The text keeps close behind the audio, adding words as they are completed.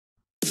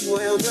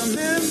Welcome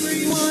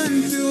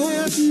everyone to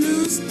a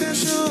new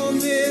special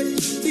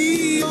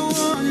video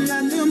on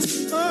Random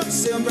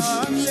Thoughts and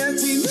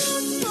Projects. We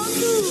know on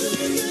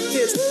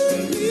it's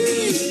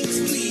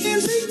movies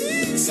and they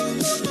need some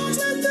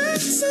thoughts and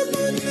that's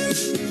about it.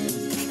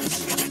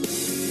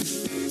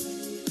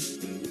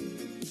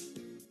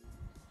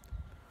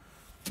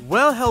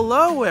 Well,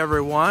 hello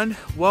everyone.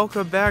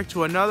 Welcome back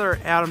to another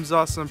Adam's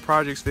Awesome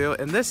Projects video,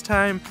 and this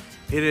time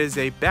it is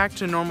a back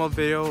to normal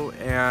video,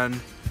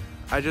 and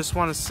I just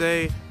want to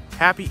say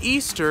happy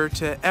Easter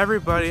to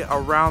everybody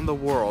around the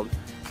world.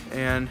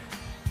 And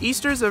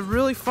Easter is a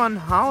really fun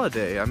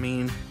holiday. I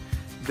mean,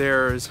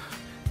 there's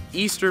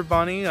Easter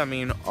Bunny. I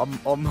mean,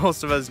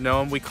 most of us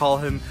know him. We call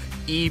him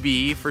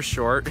EB for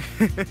short.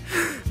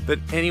 But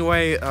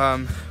anyway,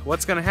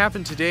 what's going to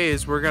happen today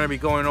is we're going to be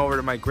going over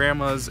to my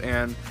grandma's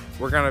and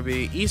we're going to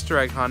be Easter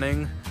egg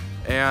hunting,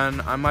 and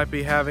I might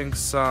be having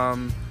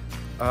some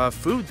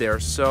food there,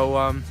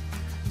 so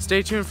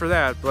stay tuned for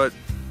that. But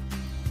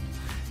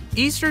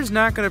Easter's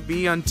not going to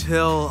be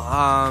until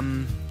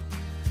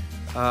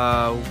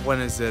when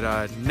is it,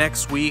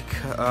 next week,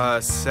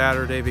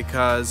 Saturday,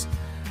 because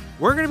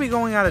we're going to be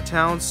going out of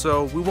town,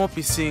 so we won't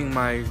be seeing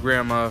my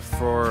grandma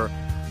for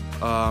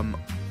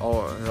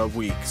a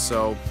week,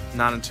 so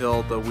not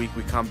until the week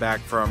we come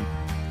back from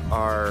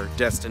our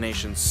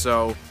destination.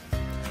 So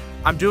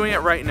I'm doing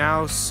it right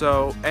now,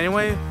 so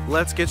anyway,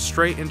 let's get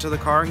straight into the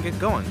car and get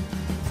going.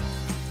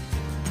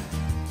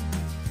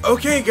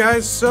 Okay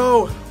guys,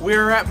 so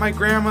we're at my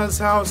grandma's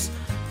house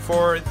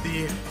for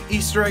the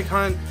Easter egg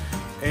hunt,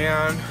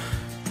 and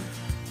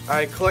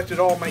I collected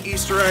all my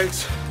Easter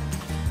eggs,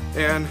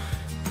 and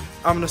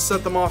I'm gonna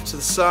set them off to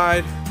the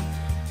side,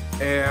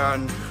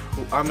 and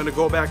I'm gonna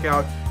go back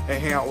out and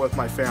hang out with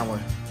my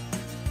family.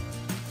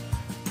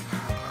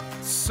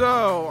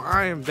 So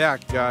I am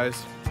back,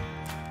 guys.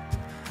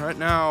 Right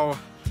now,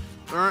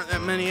 there aren't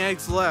that many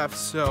eggs left,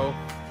 so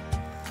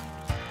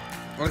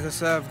like I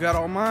said, I've got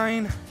all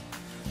mine,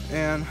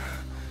 and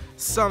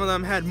some of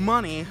them had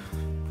money,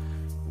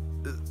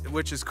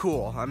 which is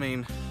cool. I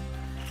mean,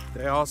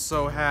 they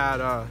also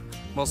had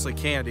mostly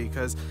candy,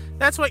 because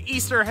that's what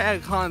Easter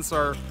egg hunts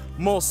are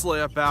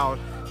mostly about.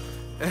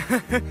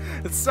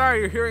 Sorry,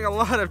 you're hearing a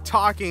lot of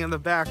talking in the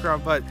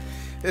background, but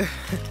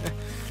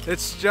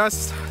it's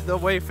just the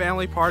way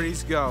family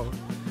parties go.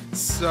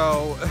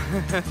 So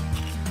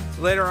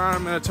later on,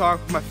 I'm going to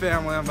talk with my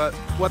family about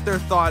what their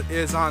thought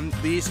is on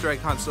the Easter egg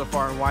hunt so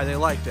far and why they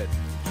liked it.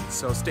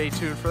 So stay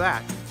tuned for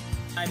that.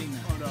 It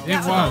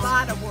was a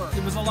lot of work.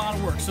 It was a lot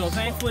of work. So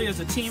thankfully,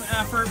 as a team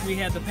effort, we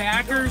had the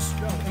Packers,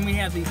 and we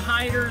had the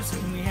hiders,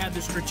 and we had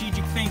the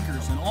strategic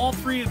thinkers, and all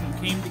three of them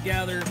came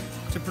together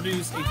to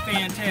produce a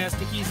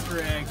fantastic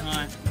Easter egg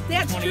hunt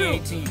in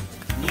 2018.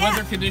 The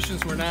weather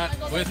conditions were not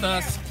with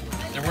us.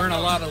 There weren't a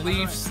lot of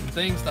leaves and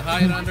things to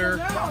hide under,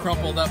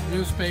 crumpled up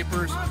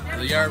newspapers.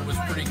 The yard was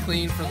pretty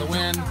clean for the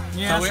wind,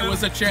 so it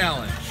was a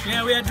challenge.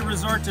 Yeah, we had to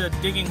resort to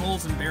digging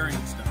holes and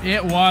burying stuff.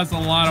 It was a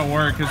lot of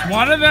work, because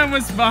one of them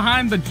was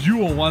behind the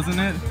jewel,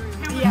 wasn't it?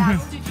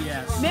 Yes.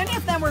 Yes. Many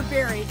of them were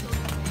buried.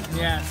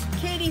 Yes.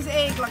 Katie's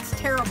egg looks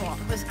terrible.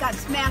 It got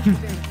smashed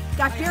and buried.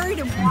 Got buried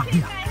and walked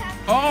up.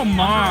 Oh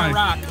my!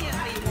 Rock.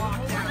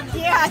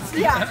 Yes,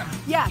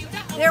 yeah.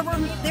 There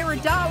were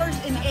dollars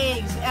in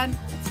eggs, and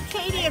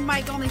Katie and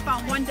Mike only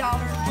found $1.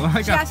 Well,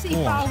 I got Jesse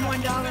 4. found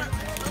 $1.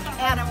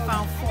 Adam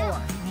found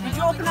 4. Did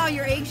you open all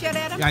your eggs yet,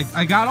 Adam?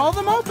 I got all of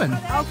them open.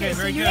 Okay, so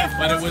very you good. have 4.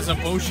 But it was a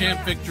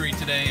Beauchamp victory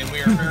today, and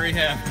we are very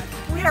happy.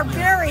 We are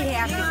very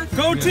happy.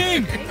 Go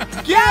team!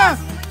 Yes!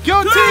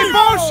 Go team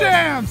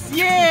Beauchamps!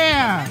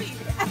 Yeah! Thank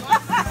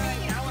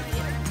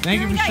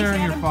you Very for nice,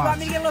 sharing your Adam. You want thoughts.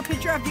 me to get a little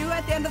picture of you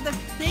at the end of the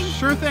thing?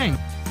 Sure thing.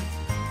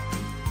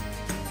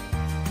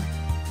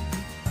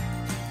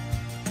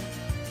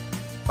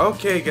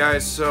 Okay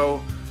guys,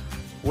 so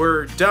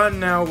we're done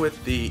now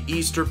with the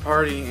Easter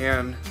party,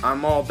 and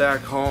I'm all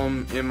back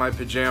home in my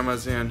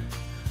pajamas, and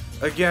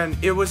again,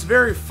 it was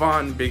very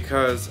fun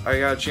because I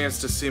got a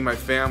chance to see my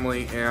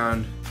family,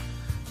 and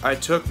I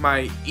took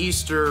my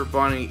Easter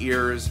bunny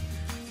ears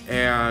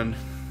and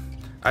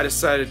I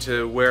decided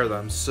to wear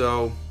them.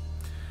 So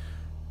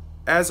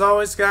as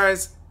always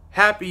guys,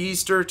 happy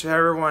Easter to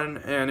everyone,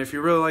 and if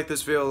you really like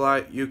this video a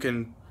lot, you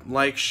can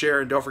like,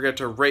 share, and don't forget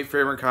to rate,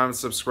 favorite, comment,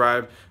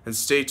 subscribe, and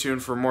stay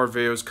tuned for more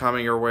videos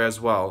coming your way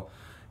as well.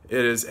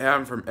 It is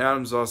Adam from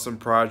Adam's Awesome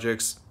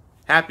Projects.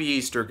 Happy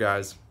Easter,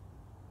 guys.